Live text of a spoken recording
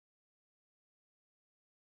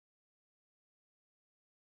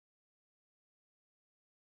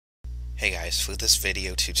Hey guys, for this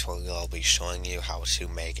video tutorial I'll be showing you how to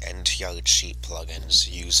make NTR cheat plugins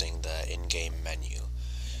using the in-game menu.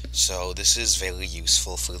 So this is very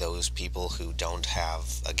useful for those people who don't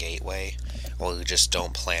have a gateway or who just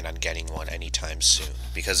don't plan on getting one anytime soon,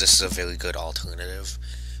 because this is a very good alternative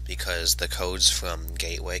because the codes from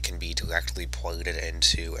gateway can be directly ported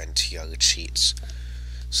into NTR cheats.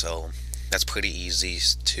 So that's pretty easy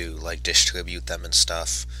to distribute them and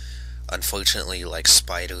stuff. Unfortunately,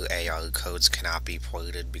 Spider AR codes cannot be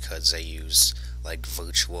ported because they use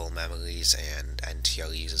virtual memories and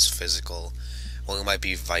NTR uses physical. Or it might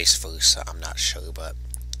be vice versa, I'm not sure, but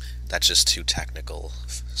that's just too technical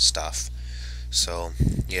stuff. So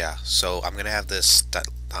yeah, so I'm gonna have this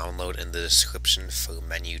download in the description for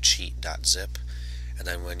menucheat.zip, and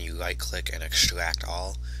then when you right click and extract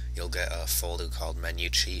all, you'll get a folder called menu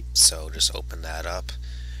cheat. So just open that up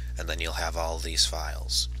and then you'll have all these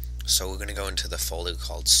files. So we're going to go into the folder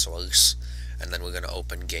called source, and then we're going to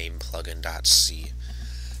open gameplugin.c.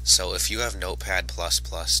 So if you have Notepad++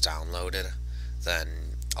 downloaded,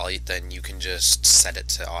 then you can just set it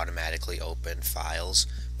to automatically open files.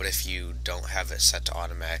 But if you don't have it set to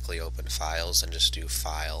automatically open files, then just do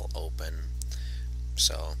file open.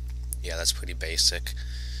 So yeah, that's pretty basic.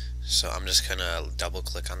 So I'm just going to double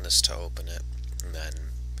click on this to open it, and then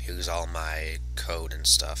here's all my code and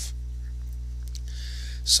stuff.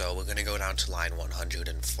 So we're going to go down to line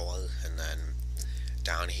 104, and then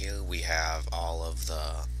down here we have all of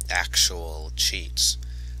the actual cheats.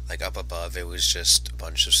 Like up above it was just a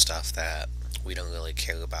bunch of stuff that we don't really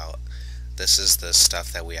care about. This is the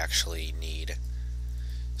stuff that we actually need.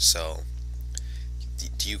 So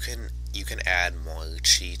you can add more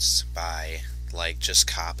cheats by just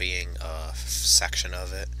copying a section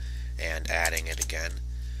of it and adding it again,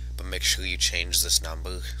 but make sure you change this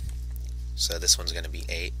number. So this one's going to be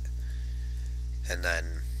 8. And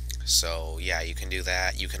then, so yeah, you can do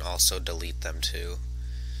that. You can also delete them too.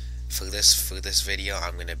 For this video,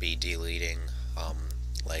 I'm going to be deleting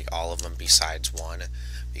all of them besides one,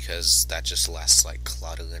 because that's just less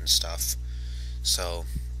clutter and stuff. So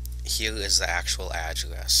here is the actual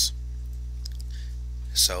address.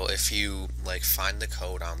 So if you find the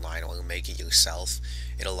code online or make it yourself,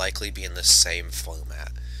 it'll likely be in the same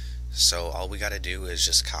format. So all we gotta do is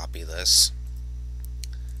just copy this,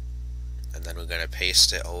 and then we're gonna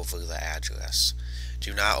paste it over the address.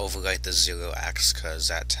 Do not overwrite the 0x, because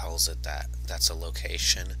that tells it that that's a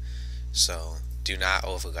location. So do not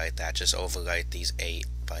overwrite that, just overwrite these 8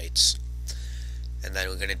 bytes. And then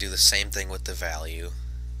we're gonna do the same thing with the value.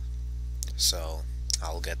 So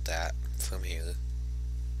I'll get that from here.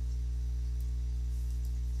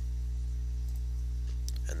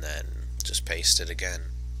 And then just paste it again.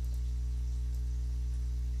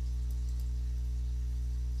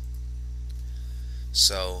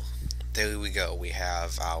 So there we go, we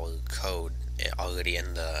have our code already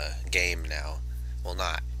in the game now. Well,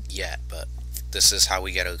 not yet, but this is how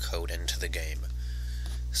we get our code into the game.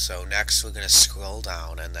 So next we're going to scroll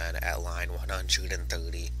down, and then at line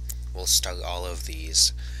 130 we'll start all of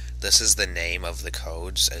these. This is the name of the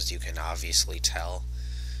codes, as you can obviously tell.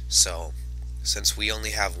 So since we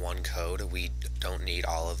only have one code, we don't need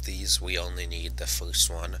all of these, we only need the first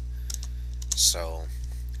one. So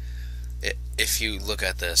if you look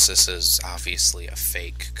at this, this is obviously a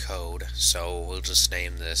fake code, so we'll just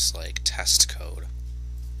name this test code.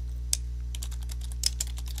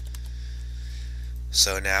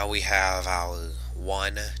 So now we have our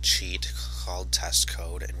one cheat called test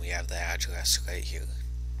code, and we have the address right here.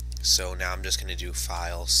 So now I'm just going to do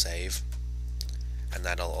file save, and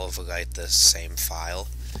then I'll overwrite this same file,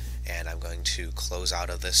 and I'm going to close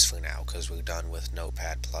out of this for now because we're done with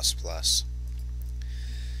Notepad++.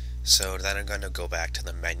 So then I'm going to go back to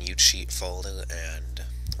the menu cheat folder, and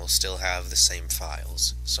we'll still have the same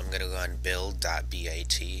files. So I'm going to run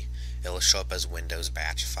build.bat. It'll show up as Windows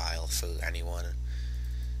batch file for anyone,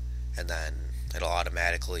 and then it'll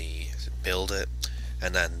automatically build it,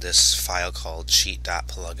 and then this file called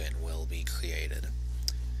cheat.plugin will be created.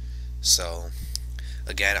 So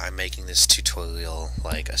again, I'm making this tutorial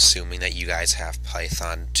assuming that you guys have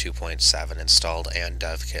Python 2.7 installed and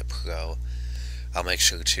DevKit Pro. I'll make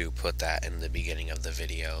sure to put that in the beginning of the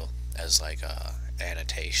video as a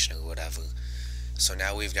annotation or whatever. So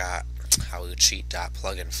now we've got our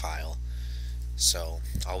cheat.plugin file. So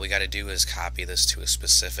all we gotta do is copy this to a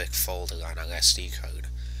specific folder on our SD card.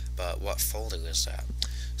 But what folder is that?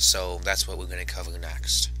 So that's what we're gonna cover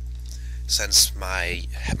next. Since my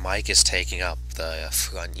mic is taking up the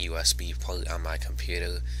front USB port on my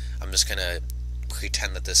computer, I'm just gonna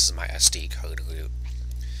pretend that this is my SD card root.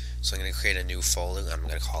 So I'm going to create a new folder. I'm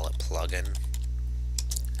going to call it plugin.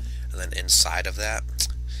 And then inside of that,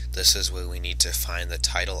 this is where we need to find the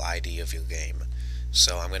title ID of your game.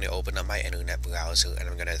 So I'm going to open up my internet browser and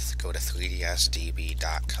I'm going to go to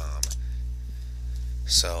 3dsdb.com.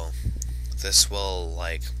 So this will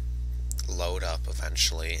like load up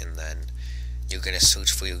eventually, and then you're going to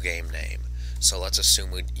search for your game name. So let's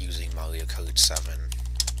assume we're using Mario Kart 7.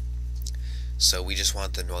 So we just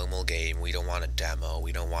want the normal game, we don't want a demo,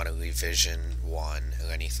 we don't want a revision 1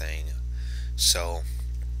 or anything. So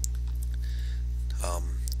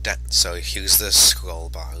so here's the scroll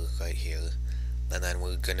bar right here, and then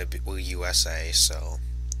we're USA, so,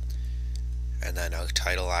 and then our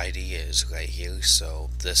title ID is right here, so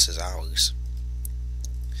this is ours.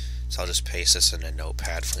 So I'll just paste this in a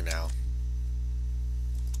notepad for now.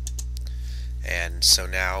 And so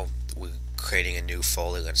now we're creating a new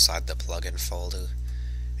folder inside the plugin folder,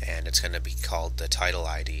 and it's going to be called the title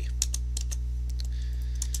ID.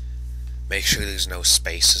 Make sure there's no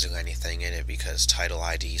spaces or anything in it, because title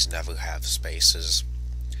IDs never have spaces.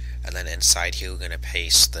 And then inside here we're going to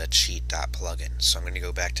paste the cheat.plugin. So I'm going to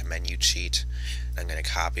go back to menu cheat, and I'm going to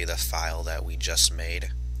copy the file that we just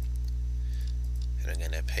made, and I'm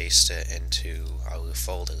going to paste it into our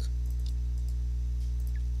folder.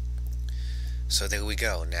 So there we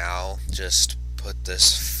go. Now just put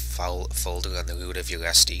this folder on the root of your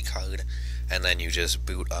SD card, and then you just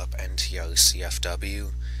boot up NTR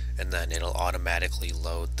CFW, and then it'll automatically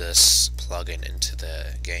load this plugin into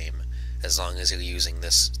the game as long as you're using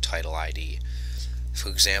this title ID. For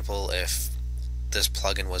example, if this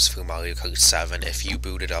plugin was for Mario Kart 7, if you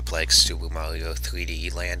booted up like Super Mario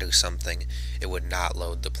 3D Land or something, it would not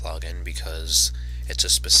load the plugin because it's a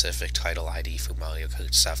specific title ID for Mario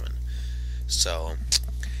Kart 7. So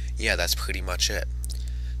yeah, that's pretty much it.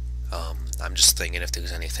 I'm just thinking if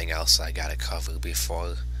there's anything else I gotta cover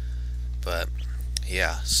before, but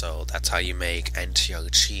yeah, so that's how you make NTR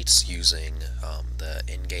cheats using the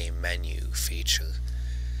in-game menu feature.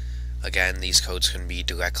 Again, these codes can be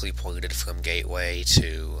directly ported from Gateway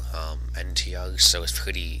to NTR, so it's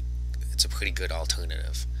a pretty good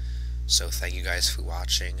alternative. So thank you guys for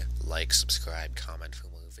watching. Like, subscribe, comment for